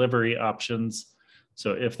offer delivery options.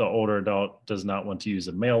 So if the older adult does not want to use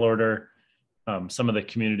a mail order, some of the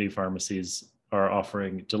community pharmacies are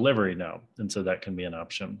offering delivery now. And so that can be an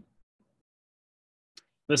option.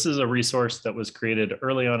 This is a resource that was created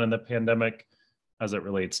early on in the pandemic as it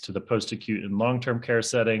relates to the post-acute and long-term care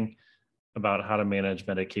setting. about how to manage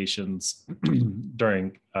medications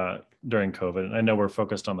during COVID. And I know we're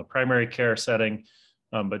focused on the primary care setting,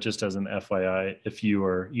 but just as an FYI, if you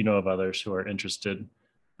or you know of others who are interested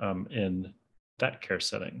in that care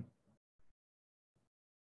setting.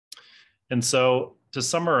 And so to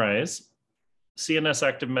summarize, CNS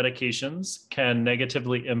active medications can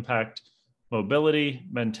negatively impact mobility,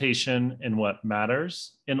 mentation, and what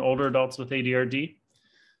matters in older adults with ADRD.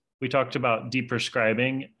 We talked about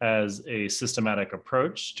deprescribing as a systematic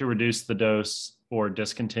approach to reduce the dose or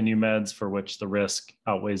discontinue meds for which the risk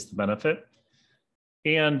outweighs the benefit.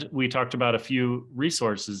 And we talked about a few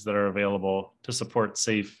resources that are available to support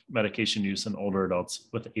safe medication use in older adults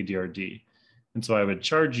with ADRD. And so I would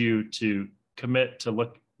charge you to commit to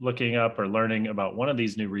looking up or learning about one of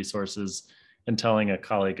these new resources and telling a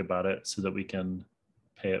colleague about it so that we can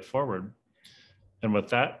pay it forward. And with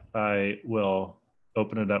that, I will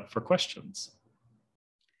open it up for questions.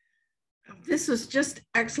 This was just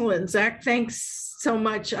excellent, Zach. Thanks so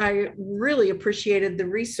much. I really appreciated the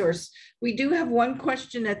resource. We do have one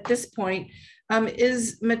question at this point.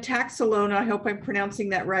 Is metaxalone, I hope I'm pronouncing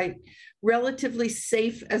that right, relatively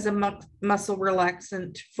safe as a muscle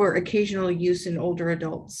relaxant for occasional use in older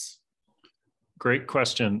adults? Great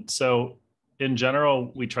question. So in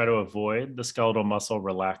general, we try to avoid the skeletal muscle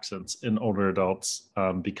relaxants in older adults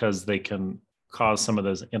because they can cause some of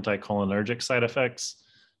those anticholinergic side effects,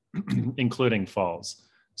 including falls.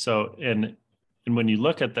 So, and when you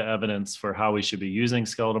look at the evidence for how we should be using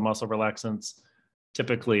skeletal muscle relaxants,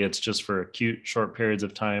 typically it's just for acute short periods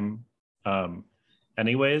of time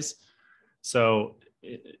anyways. So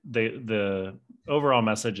the overall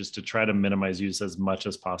message is to try to minimize use as much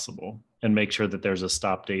as possible and make sure that there's a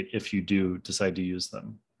stop date if you do decide to use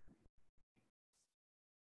them.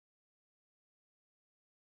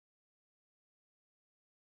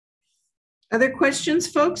 Other questions,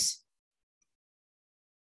 folks?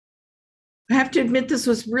 I have to admit this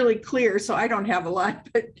was really clear, so I don't have a lot,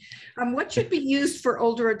 but what should be used for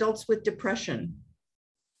older adults with depression?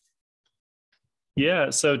 Yeah,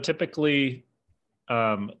 so typically,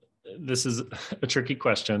 this is a tricky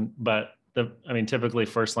question, but typically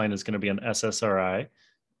first line is going to be an SSRI,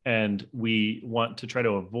 and we want to try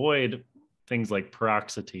to avoid things like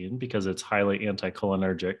paroxetine because it's highly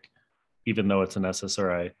anticholinergic, even though it's an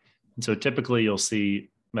SSRI. And so typically you'll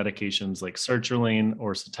see medications like sertraline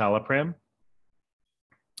or citalopram.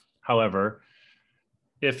 However,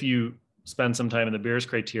 if you spend some time in the Beers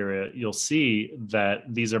criteria, you'll see that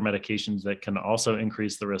these are medications that can also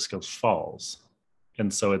increase the risk of falls.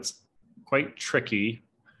 And so it's quite tricky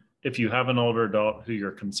if you have an older adult who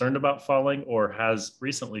you're concerned about falling or has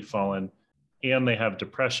recently fallen and they have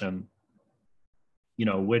depression,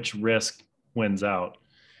 which risk wins out.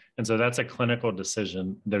 And so that's a clinical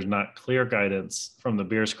decision. There's not clear guidance from the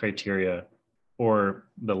Beers criteria or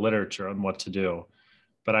the literature on what to do.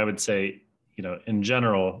 But I would say, in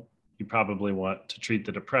general, you probably want to treat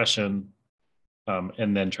the depression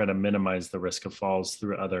and then try to minimize the risk of falls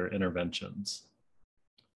through other interventions.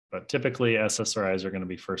 But typically SSRIs are going to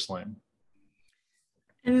be first line.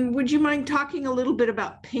 And would you mind talking a little bit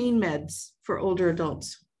about pain meds for older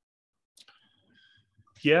adults?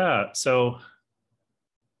 Yeah, so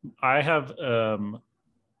I have, I'm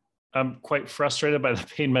quite frustrated by the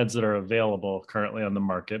pain meds that are available currently on the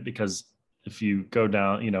market because if you go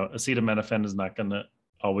down, acetaminophen is not going to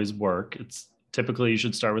always work. It's typically you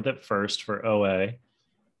should start with it first for OA.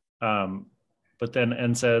 But then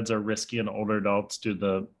NSAIDs are risky in older adults due to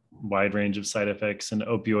the wide range of side effects, and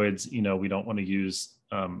opioids, we don't want to use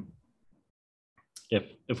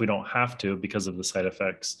if we don't have to because of the side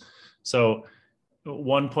effects. So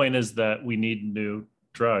one point is that we need new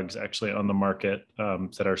drugs actually on the market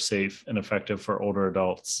that are safe and effective for older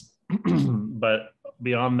adults. But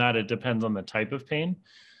beyond that, it depends on the type of pain.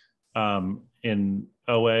 In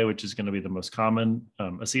OA, which is going to be the most common,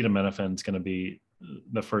 acetaminophen is going to be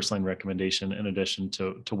the first line recommendation in addition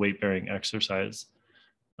to weight-bearing exercise.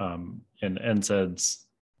 And NSAIDs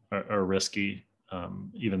are risky,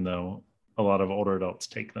 even though a lot of older adults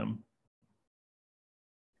take them.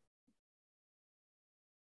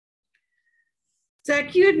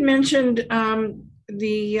 Zach, you had mentioned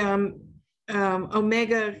the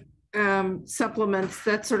omega supplements,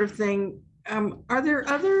 that sort of thing. Are there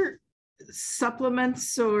other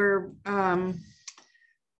supplements or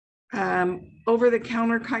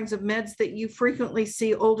over-the-counter kinds of meds that you frequently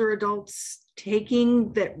see older adults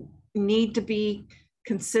taking that need to be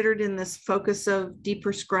considered in this focus of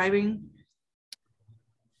deprescribing?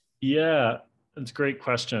 Yeah, that's a great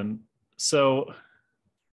question. So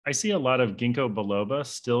I see a lot of ginkgo biloba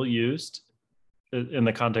still used in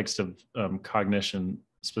the context of cognition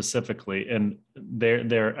specifically, and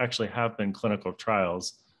there actually have been clinical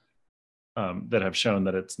trials that have shown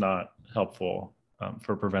that it's not helpful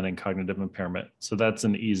for preventing cognitive impairment. So that's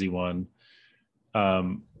an easy one.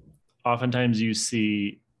 Oftentimes you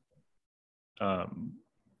see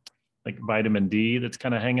like vitamin D that's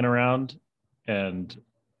kind of hanging around, and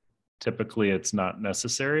typically it's not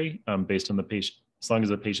necessary based on the patient, as long as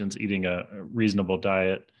the patient's eating a reasonable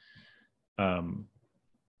diet. Trying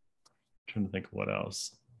to think of what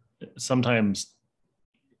else. Sometimes,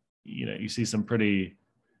 you see some pretty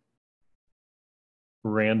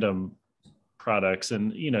random products,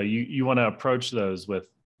 and you want to approach those with,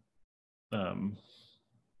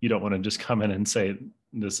 you don't want to just come in and say,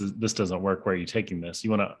 this doesn't work, why are you taking this? You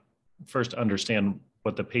want to first understand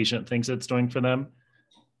what the patient thinks it's doing for them,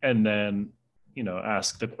 and then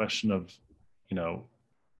ask the question of,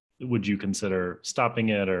 would you consider stopping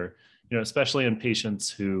it? Or especially in patients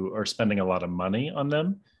who are spending a lot of money on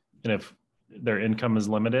them, and if their income is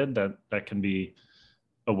limited, that can be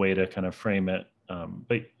a way to kind of frame it.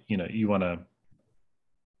 But you want to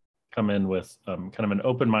come in with kind of an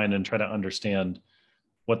open mind and try to understand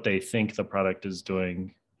what they think the product is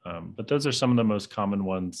doing. But those are some of the most common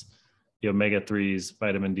ones: the omega-3s,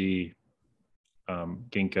 vitamin D,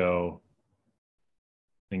 ginkgo,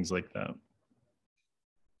 things like that.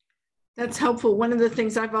 That's helpful. One of the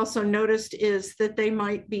things I've also noticed is that they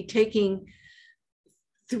might be taking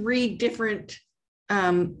 3 different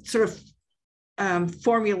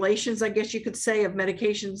formulations, I guess you could say, of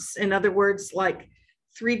medications. In other words, like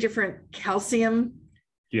 3 different calcium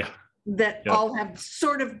that all have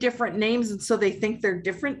sort of different names, and so they think they're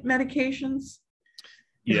different medications.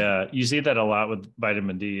 Yeah, you see that a lot with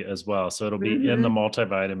vitamin D as well. So it'll be in the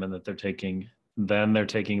multivitamin that they're taking, then they're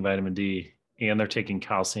taking vitamin D, and they're taking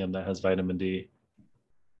calcium that has vitamin D.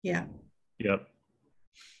 Yeah. Yep.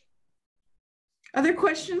 Other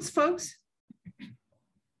questions, folks?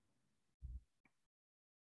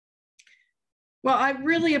 Well, I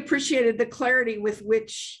really appreciated the clarity with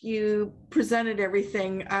which you presented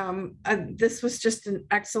everything. This was just an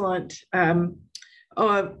excellent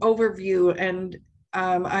overview, and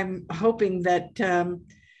I'm hoping that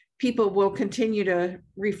people will continue to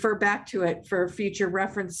refer back to it for future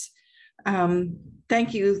reference.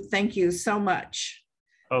 Thank you so much.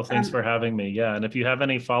 Oh, thanks for having me. Yeah, and if you have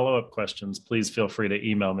any follow-up questions, please feel free to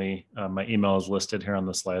email me. My email is listed here on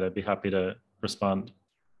the slide. I'd be happy to respond.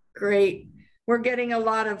 Great. We're getting a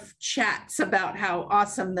lot of chats about how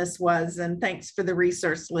awesome this was, and thanks for the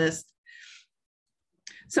resource list.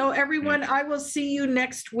 So everyone, I will see you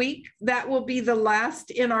next week. That will be the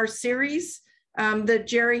last in our series. The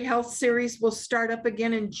Geri Health series will start up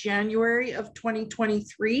again in January of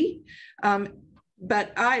 2023.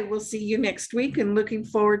 But I will see you next week and looking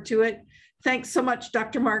forward to it. Thanks so much,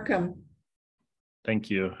 Dr. Marcum.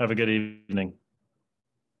 Thank you. Have a good evening.